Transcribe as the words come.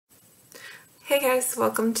Hey guys,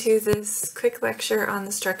 welcome to this quick lecture on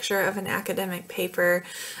the structure of an academic paper.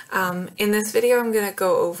 In this video I'm going to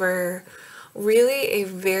go over really a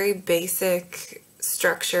very basic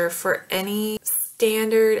structure for any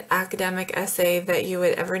standard academic essay that you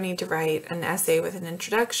would ever need to write, an essay with an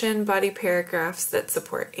introduction, body paragraphs that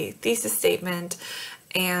support a thesis statement,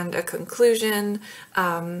 and a conclusion.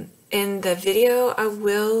 In the video I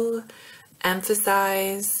will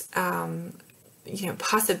emphasize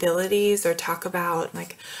possibilities or talk about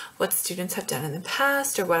like what students have done in the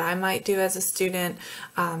past or what I might do as a student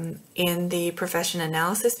in the profession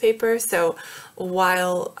analysis paper. So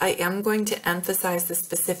while I am going to emphasize the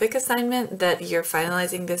specific assignment that you're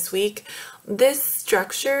finalizing this week, this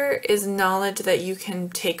structure is knowledge that you can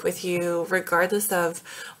take with you regardless of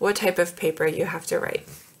what type of paper you have to write.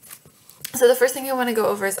 So the first thing I want to go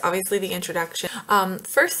over is obviously the introduction.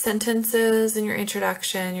 First sentences in your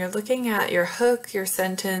introduction, you're looking at your hook, your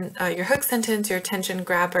hook sentence, your attention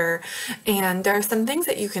grabber, and there are some things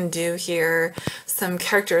that you can do here, some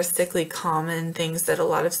characteristically common things that a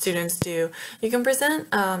lot of students do. You can present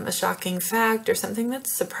a shocking fact or something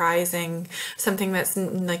that's surprising, something that's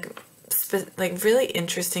like really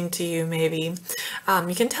interesting to you maybe.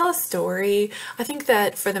 You can tell a story. I think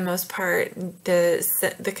that for the most part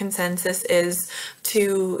the consensus is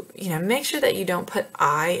to make sure that you don't put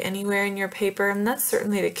I anywhere in your paper, and that's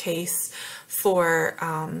certainly the case for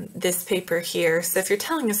this paper here. So if you're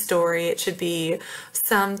telling a story, it should be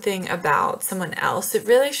something about someone else. It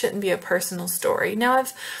really shouldn't be a personal story. Now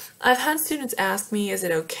I've had students ask me, is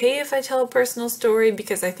it okay if I tell a personal story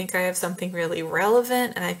because I think I have something really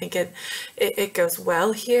relevant and I think it goes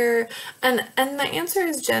well here? And my answer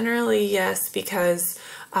is generally yes, because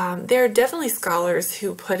there are definitely scholars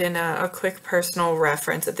who put in a quick personal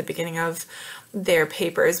reference at the beginning of their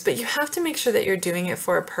papers, but you have to make sure that you're doing it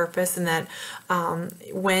for a purpose, and that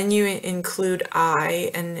when you include I,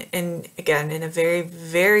 and again in a very,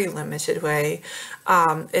 very limited way,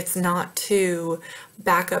 it's not to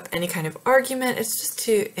back up any kind of argument, it's just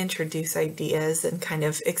to introduce ideas and kind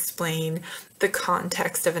of explain the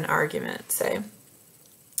context of an argument, say.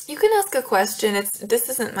 You can ask a question. This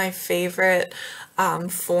isn't my favorite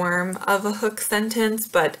form of a hook sentence,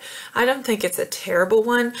 but I don't think it's a terrible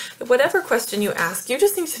one. Whatever question you ask, you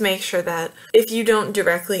just need to make sure that if you don't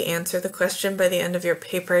directly answer the question by the end of your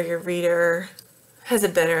paper, your reader has a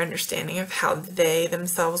better understanding of how they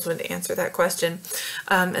themselves would answer that question.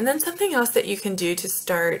 And then something else that you can do to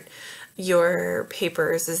start your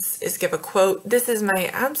papers is give a quote. This is my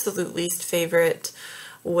absolute least favorite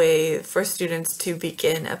way for students to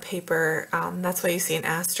begin a paper. That's why you see an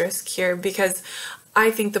asterisk here, because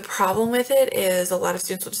I think the problem with it is a lot of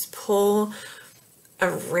students will just pull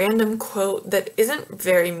a random quote that isn't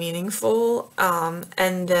very meaningful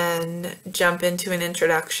and then jump into an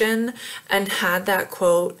introduction, and had that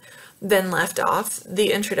quote been left off,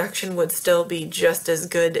 the introduction would still be just as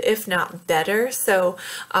good, if not better. So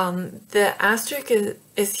the asterisk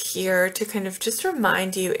is here to kind of just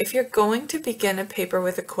remind you, if you're going to begin a paper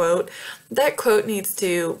with a quote, that quote needs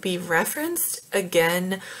to be referenced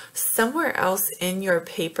again somewhere else in your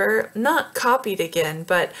paper, not copied again,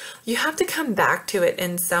 but you have to come back to it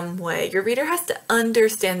in some way. Your reader has to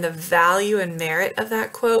understand the value and merit of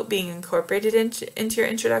that quote being incorporated into your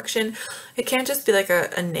introduction. It can't just be like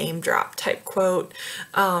a name drop type quote.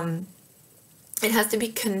 It has to be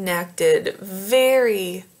connected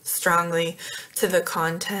very strongly to the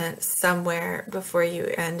content somewhere before you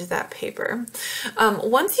end that paper.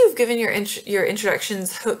 Once you've given your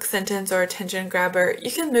introduction's hook sentence or attention grabber, you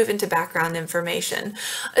can move into background information.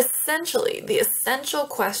 Essentially, the essential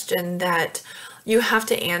question that you have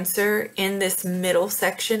to answer in this middle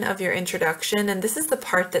section of your introduction, and this is the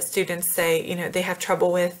part that students say, they have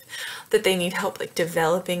trouble with, that they need help like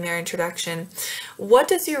developing their introduction. What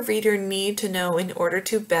does your reader need to know in order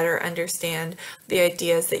to better understand the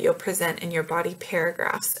ideas that you'll present in your body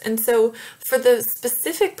paragraphs? And so for the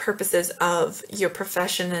specific purposes of your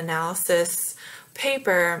profession analysis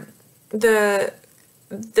paper, the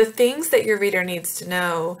things that your reader needs to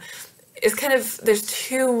know is there's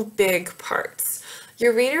two big parts.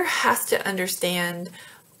 Your reader has to understand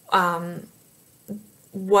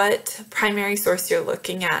what primary source you're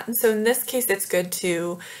looking at. And so in this case, it's good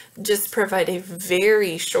to just provide a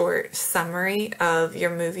very short summary of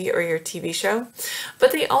your movie or your TV show.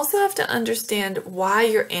 But they also have to understand why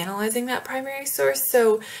you're analyzing that primary source.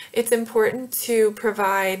 So it's important to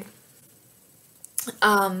provide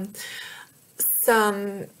a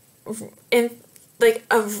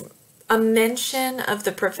mention of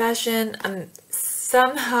the profession,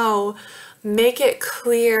 somehow make it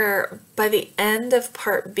clear by the end of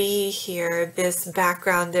part B here, this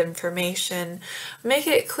background information, make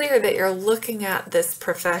it clear that you're looking at this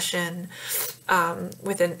profession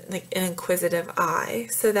with an inquisitive eye.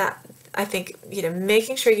 So that, I think,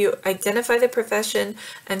 making sure you identify the profession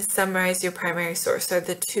and summarize your primary source are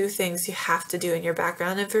the two things you have to do in your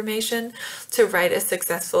background information to write a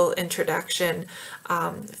successful introduction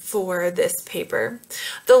for this paper.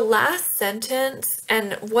 The last sentence,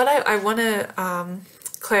 and what I want to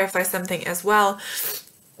clarify something as well.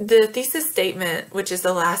 The thesis statement, which is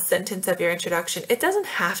the last sentence of your introduction, it doesn't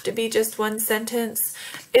have to be just one sentence.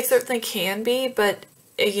 It certainly can be, but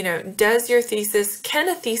can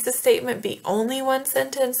a thesis statement be only one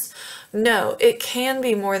sentence? No, it can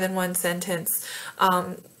be more than one sentence.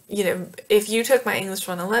 If you took my English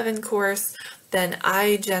 111 course, then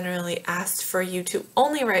I generally asked for you to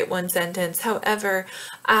only write one sentence. However,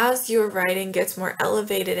 as your writing gets more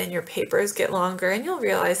elevated and your papers get longer, and you'll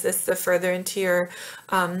realize this the further into your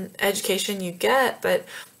education you get, but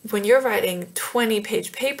when you're writing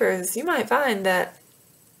 20-page papers, you might find that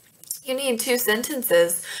you need 2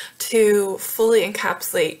 sentences to fully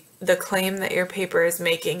encapsulate the claim that your paper is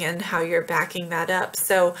making and how you're backing that up.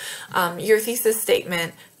 So your thesis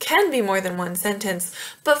statement can be more than one sentence,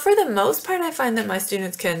 but for the most part, I find that my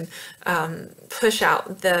students can push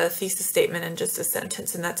out the thesis statement in just a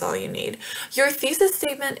sentence, and that's all you need. Your thesis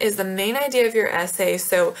statement is the main idea of your essay,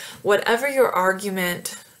 so whatever your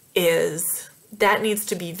argument is, that needs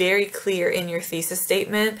to be very clear in your thesis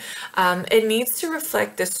statement. It needs to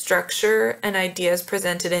reflect the structure and ideas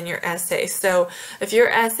presented in your essay. So if your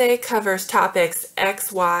essay covers topics X,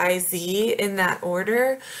 Y, Z in that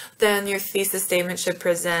order, then your thesis statement should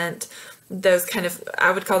present those kind of,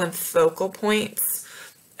 I would call them focal points,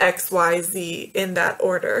 X, Y, Z in that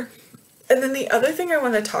order. And then the other thing I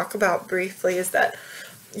want to talk about briefly is that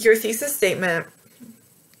your thesis statement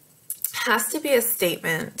has to be a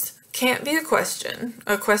statement. Can't be a question.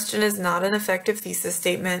 A question is not an effective thesis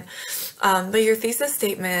statement, but your thesis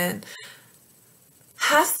statement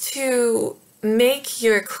has to make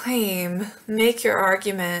your claim, make your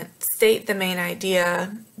argument, state the main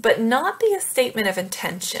idea, but not be a statement of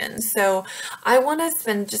intention. So I want to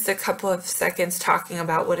spend just a couple of seconds talking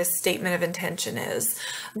about what a statement of intention is.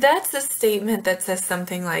 That's a statement that says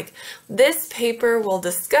something like, this paper will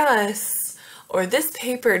discuss, or this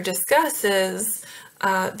paper discusses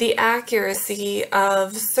the accuracy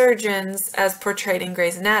of surgeons as portrayed in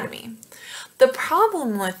Grey's Anatomy. The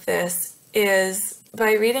problem with this is,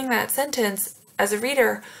 by reading that sentence, as a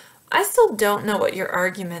reader, I still don't know what your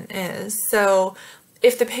argument is. So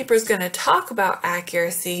if the paper is going to talk about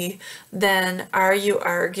accuracy, then are you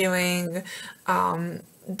arguing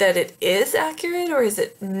that it is accurate or is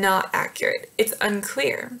it not accurate? It's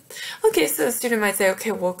unclear. Okay, so a student might say,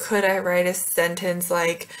 okay, well, could I write a sentence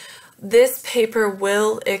like, this paper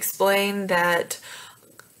will explain that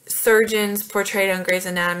surgeons portrayed on Grey's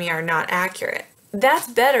Anatomy are not accurate.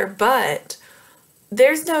 That's better, but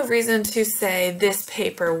there's no reason to say this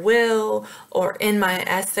paper will, or in my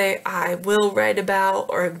essay I will write about,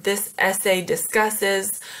 or this essay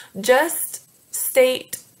discusses. Just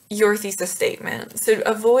state your thesis statement. So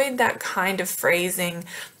avoid that kind of phrasing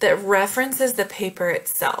that references the paper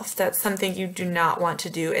itself. That's something you do not want to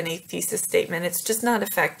do in a thesis statement. It's just not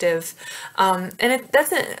effective. And it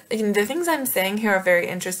doesn't, the things I'm saying here are very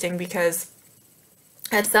interesting because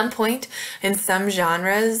at some point in some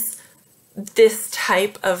genres, this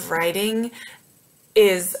type of writing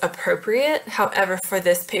is appropriate. However, for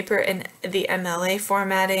this paper in the MLA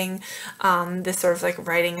formatting, this sort of like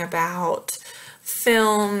writing about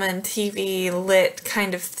film and TV lit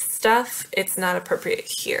kind of stuff, it's not appropriate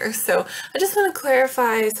here. So I just want to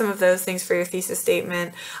clarify some of those things for your thesis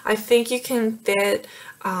statement. I think you can fit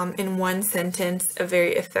in one sentence a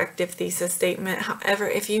very effective thesis statement. However,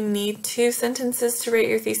 if you need 2 sentences to write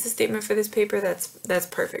your thesis statement for this paper, that's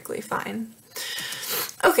perfectly fine.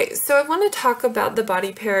 Okay, so I want to talk about the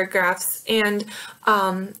body paragraphs, and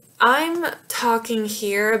I'm talking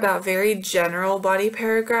here about very general body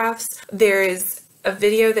paragraphs. There is a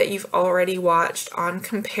video that you've already watched on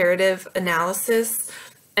comparative analysis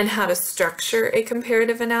and how to structure a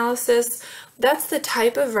comparative analysis. That's the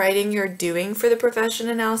type of writing you're doing for the profession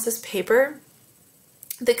analysis paper.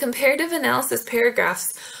 The comparative analysis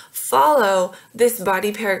paragraphs follow this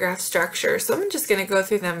body paragraph structure. So I'm just going to go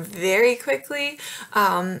through them very quickly.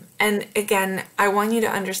 And again, I want you to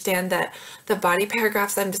understand that the body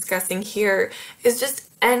paragraphs I'm discussing here is just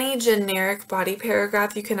any generic body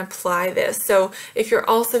paragraph, you can apply this. So if you're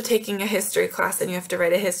also taking a history class and you have to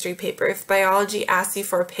write a history paper, if biology asks you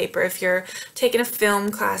for a paper, if you're taking a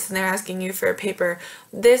film class and they're asking you for a paper,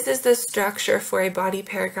 this is the structure for a body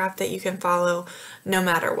paragraph that you can follow no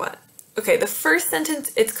matter what. Okay, the first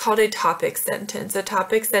sentence, it's called a topic sentence. A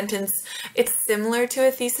topic sentence, it's similar to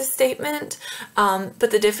a thesis statement,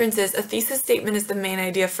 but the difference is a thesis statement is the main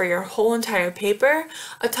idea for your whole entire paper.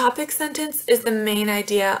 A topic sentence is the main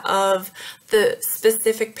idea of the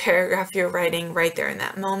specific paragraph you're writing right there in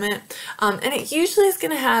that moment. And it usually is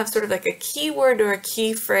going to have sort of like a keyword or a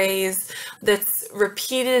key phrase that's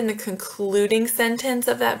repeated in the concluding sentence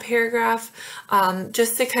of that paragraph,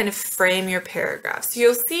 just to kind of frame your paragraph. So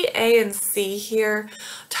you'll see A and C here,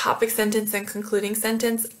 topic sentence and concluding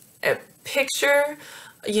sentence. A picture,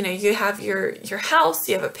 you know, you have your house,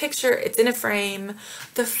 you have a picture, it's in a frame.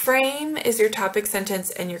 The frame is your topic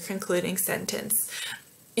sentence and your concluding sentence.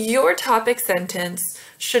 Your topic sentence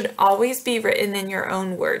should always be written in your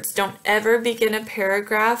own words. Don't ever begin a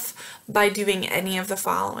paragraph by doing any of the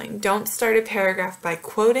following. Don't start a paragraph by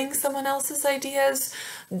quoting someone else's ideas.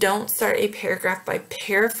 Don't start a paragraph by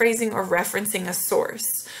paraphrasing or referencing a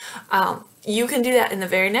source. You can do that in the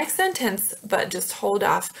very next sentence, but just hold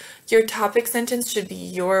off. Your topic sentence should be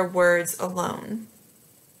your words alone.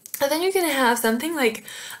 And then you're going to have something like,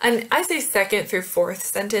 and I say second through fourth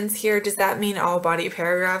sentence here. Does that mean all body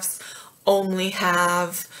paragraphs only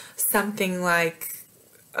have something like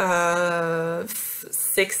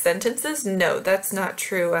 6 sentences? No, that's not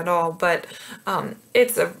true at all, but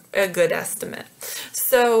it's a good estimate.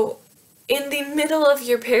 So in the middle of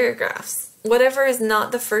your paragraphs, whatever is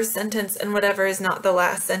not the first sentence and whatever is not the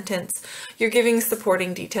last sentence, you're giving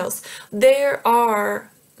supporting details. There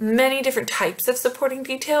are many different types of supporting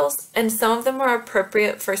details, and some of them are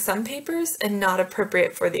appropriate for some papers and not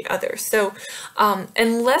appropriate for the others. So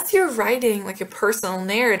unless you're writing like a personal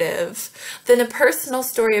narrative, then a personal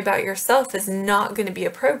story about yourself is not going to be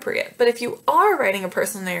appropriate. But if you are writing a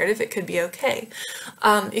personal narrative, it could be okay.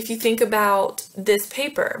 If you think about this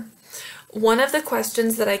paper, one of the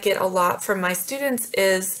questions that I get a lot from my students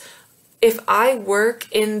is, if I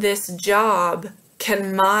work in this job,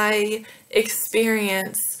 can my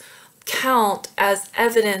experience count as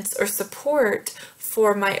evidence or support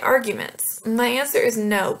for my arguments? My answer is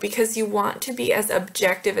no, because you want to be as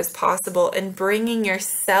objective as possible, and bringing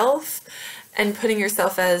yourself and putting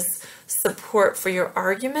yourself as support for your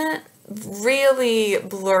argument really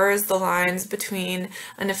blurs the lines between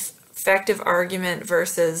an effective argument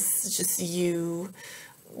versus just you,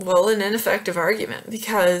 well, an ineffective argument,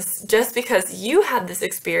 because just because you had this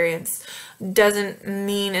experience doesn't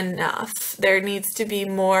mean enough. There needs to be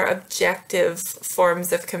more objective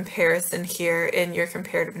forms of comparison here in your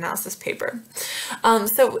comparative analysis paper.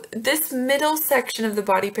 So this middle section of the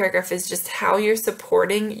body paragraph is just how you're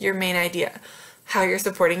supporting your main idea, how you're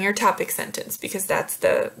supporting your topic sentence, because that's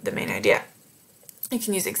the main idea. You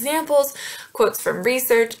can use examples, quotes from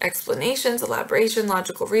research, explanations, elaboration,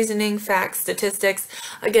 logical reasoning, facts, statistics.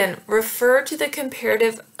 Again, refer to the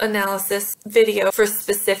comparative analysis video for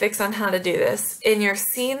specifics on how to do this. In your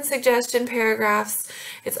scene suggestion paragraphs,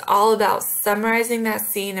 it's all about summarizing that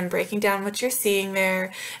scene and breaking down what you're seeing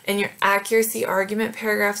there. In your accuracy argument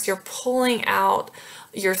paragraphs, you're pulling out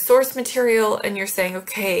your source material and you're saying,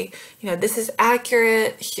 okay, you know, this is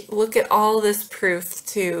accurate. Look at all this proof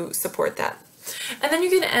to support that. And then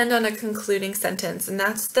you're going to end on a concluding sentence, and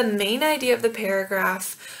that's the main idea of the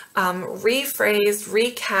paragraph, rephrased,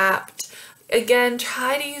 recapped. Again,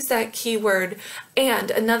 try to use that keyword.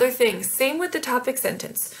 And another thing, same with the topic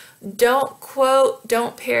sentence. Don't quote,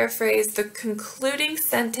 don't paraphrase. The concluding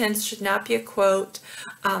sentence should not be a quote,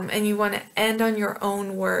 and you want to end on your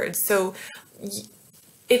own words. So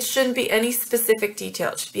it shouldn't be any specific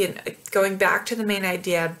detail. It should be going back to the main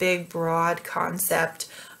idea, big, broad concept,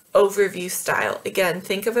 overview style. Again,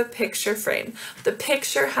 think of a picture frame. The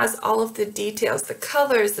picture has all of the details, the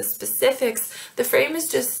colors, the specifics. The frame is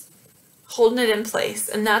just holding it in place,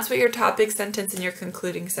 and that's what your topic sentence and your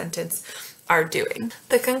concluding sentence are doing.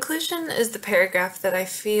 The conclusion is the paragraph that I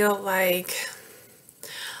feel like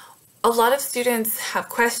a lot of students have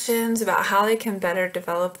questions about how they can better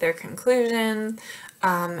develop their conclusion.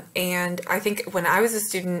 And I think when I was a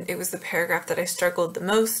student, it was the paragraph that I struggled the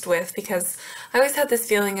most with, because I always had this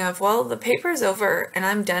feeling of, well, the paper's over and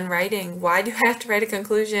I'm done writing. Why do I have to write a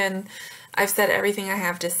conclusion? I've said everything I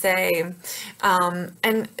have to say.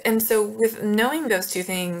 And so with knowing those two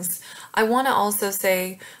things, I want to also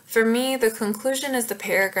say, for me, the conclusion is the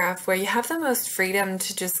paragraph where you have the most freedom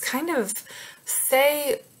to just kind of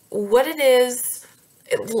say what it is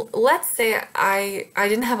let's say I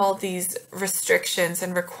didn't have all these restrictions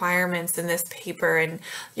and requirements in this paper, and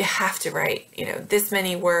you have to write, this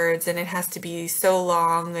many words, and it has to be so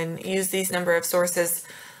long and use these number of sources.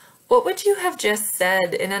 What would you have just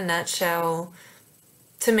said in a nutshell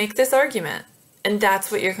to make this argument? And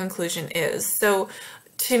that's what your conclusion is. So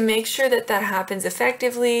to make sure that that happens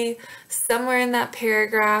effectively, somewhere in that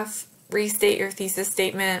paragraph, restate your thesis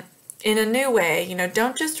statement in a new way.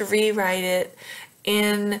 Don't just rewrite it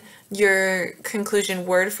in your conclusion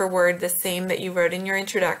word for word the same that you wrote in your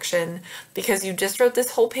introduction, because you just wrote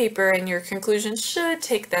this whole paper and your conclusion should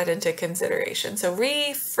take that into consideration. So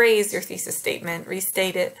rephrase your thesis statement,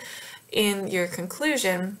 restate it in your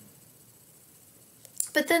conclusion.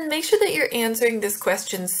 But then make sure that you're answering this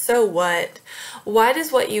question, so what? Why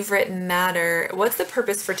does what you've written matter? What's the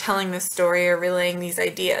purpose for telling this story or relaying these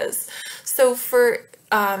ideas? So for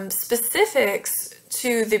specifics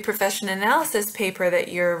to the profession analysis paper that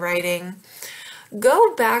you're writing,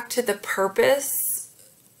 go back to the purpose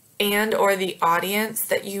and or the audience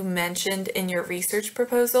that you mentioned in your research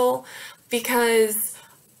proposal, because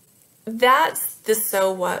that's the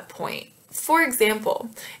so what point. For example,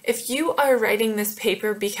 if you are writing this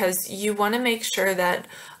paper because you want to make sure that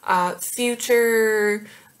future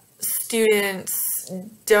students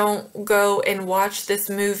don't go and watch this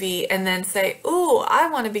movie and then say, "Oh, I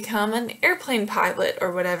want to become an airplane pilot,"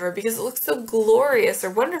 or whatever, because it looks so glorious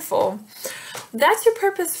or wonderful. That's your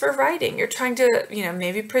purpose for writing. You're trying to,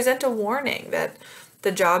 maybe present a warning that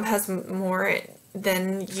the job has more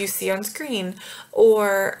than you see on screen,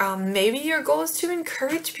 or maybe your goal is to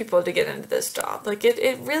encourage people to get into this job. Like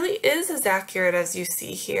it really is as accurate as you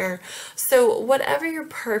see here. So whatever your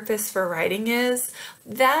purpose for writing is,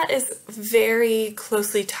 that is very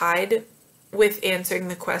closely tied with answering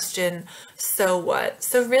the question, so what?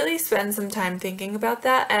 So really spend some time thinking about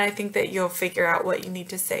that, and I think that you'll figure out what you need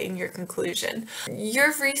to say in your conclusion.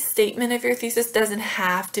 Your restatement of your thesis doesn't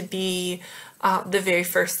have to be the very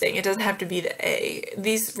first thing. It doesn't have to be the A.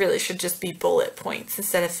 These really should just be bullet points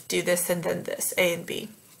instead of do this and then this, A and B.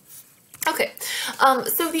 Okay,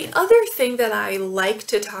 so the other thing that I like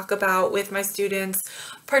to talk about with my students,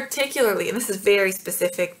 particularly, and this is very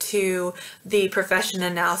specific to the profession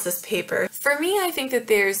analysis paper, for me, I think that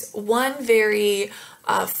there's one very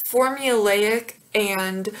formulaic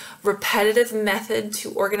and repetitive method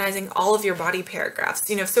to organizing all of your body paragraphs.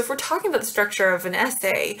 So if we're talking about the structure of an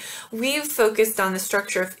essay, we've focused on the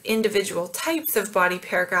structure of individual types of body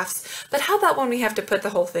paragraphs, but how about when we have to put the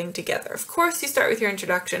whole thing together? Of course you start with your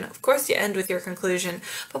introduction, of course you end with your conclusion,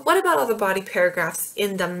 but what about all the body paragraphs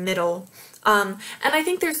in the middle? And I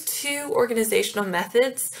think there's two organizational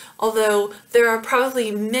methods, although there are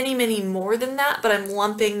probably many, many more than that, but I'm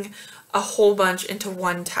lumping a whole bunch into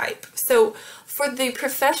one type. So for the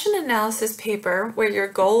profession analysis paper, where your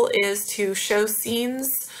goal is to show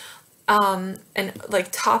scenes and like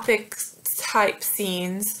topic type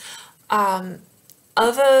scenes of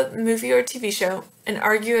a movie or TV show, and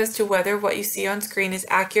argue as to whether what you see on screen is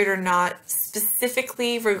accurate or not,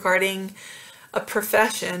 specifically regarding a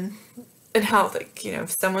profession and how, like,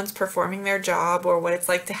 if someone's performing their job or what it's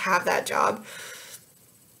like to have that job,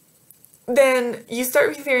 then you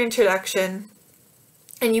start with your introduction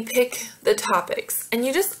and you pick the topics and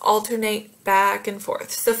you just alternate back and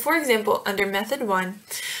forth. So for example, under method 1,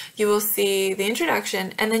 you will see the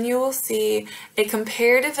introduction and then you will see a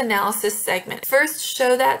comparative analysis segment. First,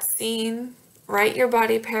 show that scene, write your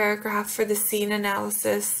body paragraph for the scene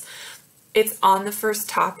analysis. It's on the first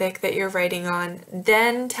topic that you're writing on.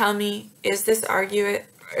 Then tell me, is this accurate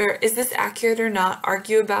or not?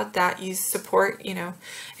 Argue about that. Use support,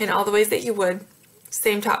 in all the ways that you would.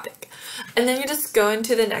 Same topic. And then you just go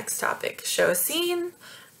into the next topic. Show a scene.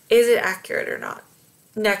 Is it accurate or not?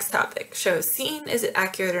 Next topic. Show a scene. Is it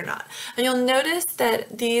accurate or not? And you'll notice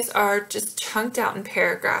that these are just chunked out in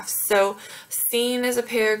paragraphs. So scene is a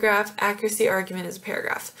paragraph. Accuracy argument is a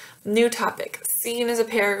paragraph. New topic. Scene is a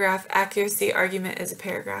paragraph. Accuracy argument is a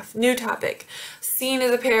paragraph. New topic. Scene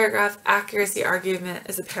is a paragraph. Accuracy argument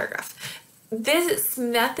is a paragraph. This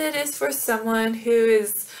method is for someone who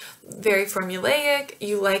is very formulaic.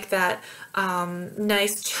 You like that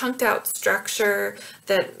nice chunked out structure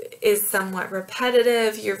that is somewhat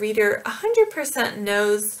repetitive. Your reader 100%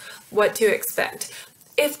 knows what to expect.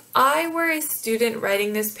 If I were a student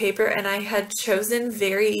writing this paper and I had chosen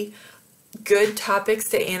very good topics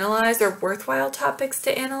to analyze or worthwhile topics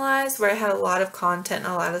to analyze, where I had a lot of content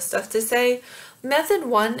and a lot of stuff to say, method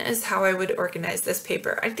 1 is how I would organize this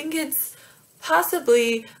paper. I think it's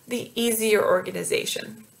possibly the easier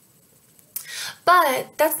organization.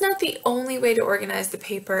 But that's not the only way to organize the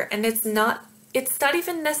paper, and it's not it's not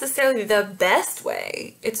even necessarily the best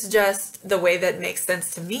way. It's just the way that makes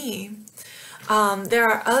sense to me. There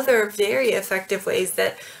are other very effective ways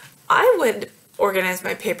that I would organize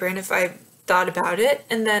my paper in if I thought about it,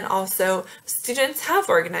 and then also students have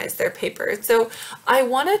organized their paper. So I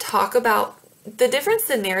want to talk about the different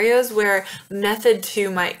scenarios where method 2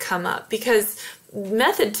 might come up, because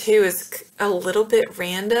method 2 is a little bit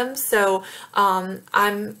random. So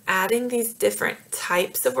I'm adding these different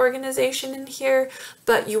types of organization in here,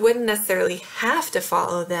 but you wouldn't necessarily have to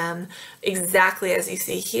follow them exactly as you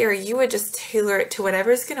see here. You would just tailor it to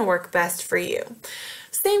whatever is going to work best for you.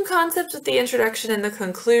 Same concept with the introduction and the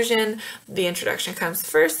conclusion. The introduction comes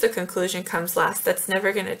first, the conclusion comes last. That's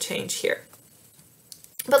never going to change here.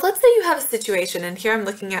 But let's say you have a situation, and here I'm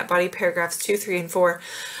looking at body paragraphs 2, 3, and 4.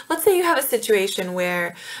 Let's say you have a situation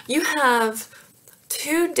where you have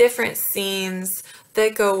two different scenes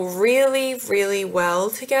that go really, really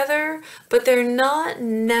well together, but they're not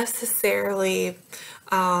necessarily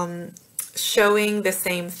showing the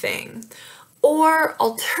same thing. Or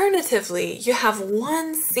alternatively, you have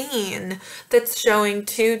one scene that's showing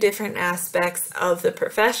two different aspects of the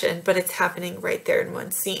profession, but it's happening right there in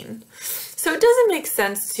one scene. So it doesn't make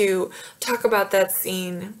sense to talk about that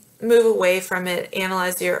scene, move away from it,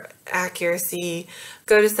 analyze your accuracy,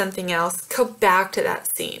 go to something else, go back to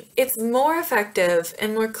that scene. It's more effective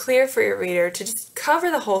and more clear for your reader to just cover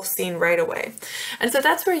the whole scene right away. And so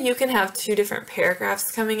that's where you can have two different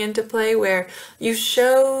paragraphs coming into play, where you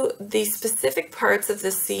show the specific parts of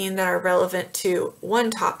the scene that are relevant to one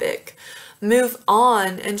topic, move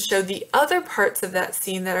on and show the other parts of that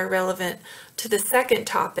scene that are relevant to the second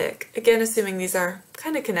topic, again assuming these are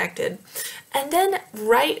kind of connected, and then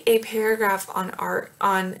write a paragraph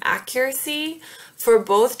on accuracy for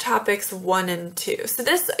both topics 1 and 2. So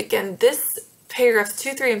this, again, this paragraphs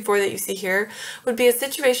 2, 3, and 4 that you see here would be a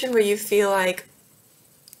situation where you feel like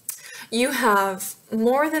you have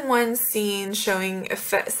more than one scene showing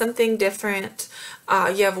something different.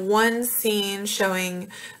 You have one scene showing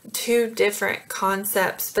two different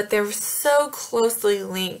concepts, but they're so closely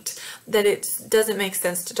linked that it doesn't make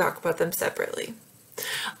sense to talk about them separately.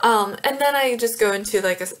 And then I just go into,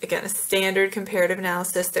 like, again, a standard comparative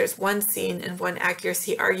analysis. There's one scene and one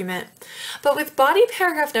accuracy argument. But with body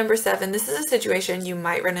paragraph number 7, this is a situation you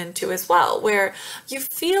might run into as well, where you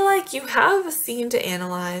feel like you have a scene to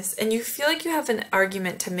analyze and you feel like you have an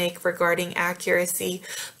argument to make regarding accuracy,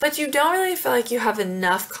 but you don't really feel like you have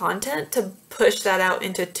enough content to push that out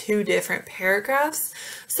into two different paragraphs.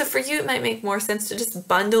 So for you, it might make more sense to just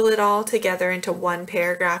bundle it all together into one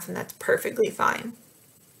paragraph, and that's perfectly fine.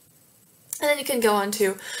 And then you can go on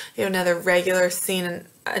to, another regular scene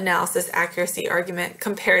analysis, accuracy argument,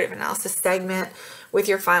 comparative analysis segment with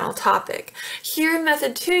your final topic. Here in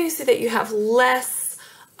method 2, you see that you have less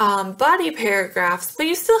body paragraphs, but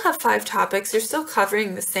you still have 5 topics. You're still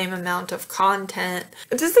covering the same amount of content.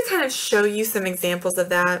 Just to kind of show you some examples of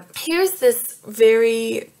that, here's this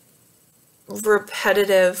very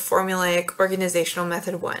repetitive formulaic organizational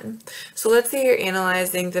method 1. So let's say you're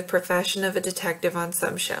analyzing the profession of a detective on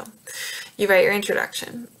some show. You write your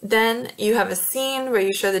introduction. Then you have a scene where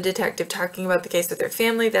you show the detective talking about the case with their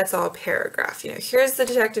family. That's all a paragraph. Here's the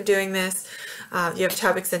detective doing this. You have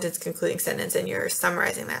topic, sentence, concluding sentence, and you're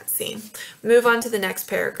summarizing that scene. Move on to the next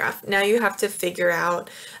paragraph. Now you have to figure out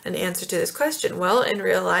an answer to this question. Well, in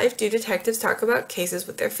real life, do detectives talk about cases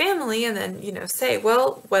with their family? And then, say,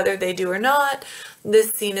 well, whether they do or not,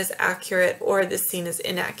 this scene is accurate or this scene is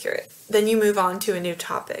inaccurate. Then you move on to a new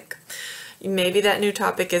topic. Maybe that new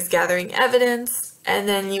topic is gathering evidence, and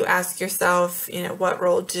then you ask yourself, what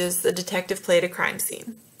role does the detective play at a crime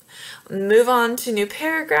scene? Move on to new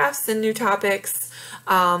paragraphs and new topics.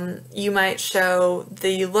 You might show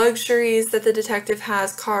the luxuries that the detective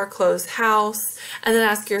has, car, clothes, house, and then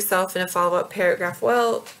ask yourself in a follow-up paragraph,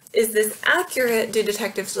 well, is this accurate? Do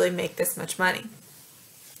detectives really make this much money?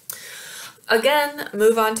 Again,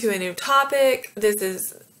 move on to a new topic. This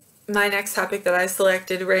is my next topic that I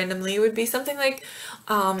selected randomly would be something like,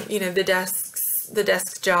 the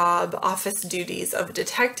desk job, office duties of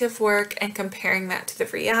detective work, and comparing that to the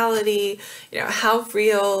reality. How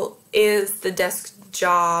real is the desk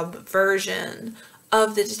job version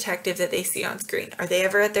of the detective that they see on screen? Are they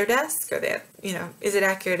ever at their desk? Are they, is it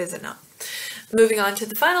accurate? Is it not? Moving on to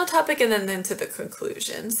the final topic and then to the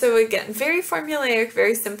conclusion. So again, very formulaic,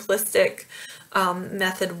 very simplistic.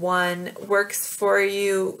 Method 1 works for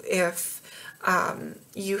you if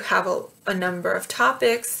you have a number of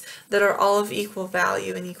topics that are all of equal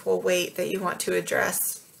value and equal weight that you want to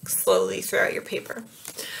address slowly throughout your paper.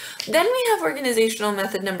 Then we have organizational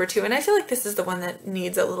method number 2, and I feel like this is the one that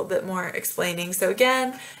needs a little bit more explaining. So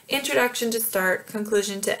again, introduction to start,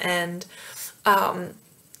 conclusion to end.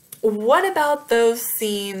 What about those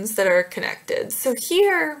scenes that are connected? So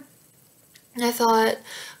here, I thought,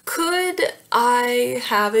 could I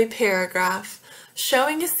have a paragraph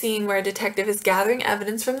showing a scene where a detective is gathering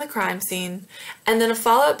evidence from the crime scene, and then a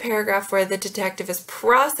follow-up paragraph where the detective is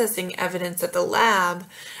processing evidence at the lab,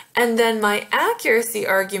 and then my accuracy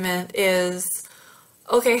argument is,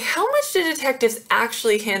 okay, how much do detectives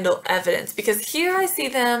actually handle evidence? Because here I see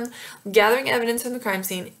them gathering evidence from the crime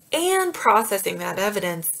scene and processing that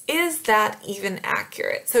evidence. Is that even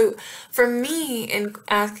accurate? So for me, in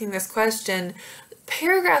asking this question,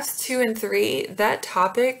 paragraphs 2 and 3, that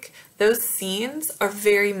topic, those scenes are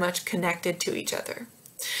very much connected to each other.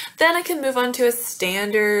 Then I can move on to a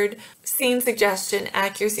standard scene suggestion,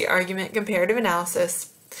 accuracy argument, comparative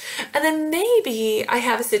analysis. And then maybe I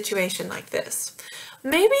have a situation like this.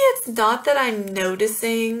 Maybe it's not that I'm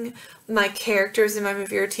noticing my characters in my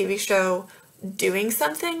movie or TV show doing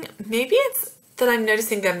something. Maybe it's that I'm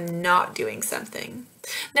noticing them not doing something.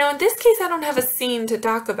 Now in this case, I don't have a scene to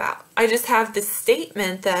talk about. I just have this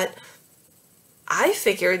statement that I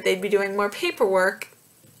figured they'd be doing more paperwork,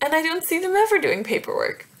 and I don't see them ever doing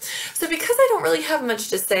paperwork. So because I don't really have much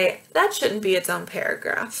to say, that shouldn't be its own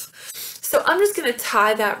paragraph. So I'm just going to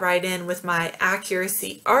tie that right in with my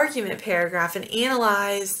accuracy argument paragraph and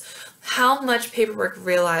analyze how much paperwork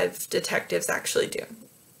real-life detectives actually do.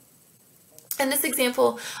 In this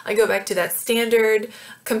example, I go back to that standard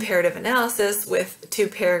comparative analysis with 2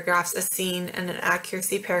 paragraphs, a scene, and an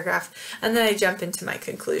accuracy paragraph, and then I jump into my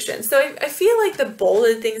conclusion. So I feel like the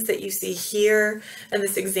bolded things that you see here in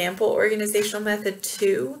this example organizational method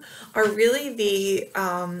 2 are really the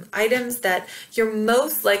items that you're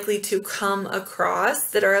most likely to come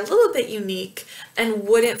across that are a little bit unique and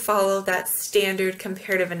wouldn't follow that standard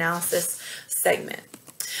comparative analysis segment.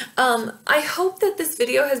 I hope that this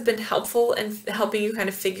video has been helpful in helping you kind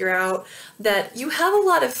of figure out that you have a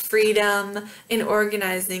lot of freedom in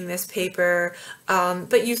organizing this paper,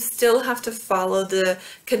 but you still have to follow the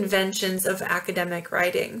conventions of academic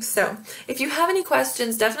writing. So if you have any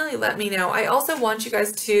questions, definitely let me know. I also want you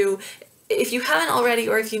guys to, if you haven't already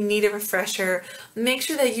or if you need a refresher, make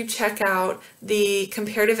sure that you check out the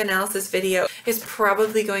comparative analysis video. It's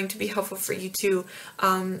probably going to be helpful for you to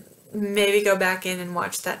maybe go back in and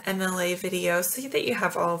watch that MLA video so that you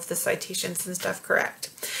have all of the citations and stuff correct.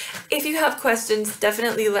 If you have questions,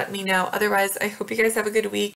 definitely let me know. Otherwise, I hope you guys have a good week.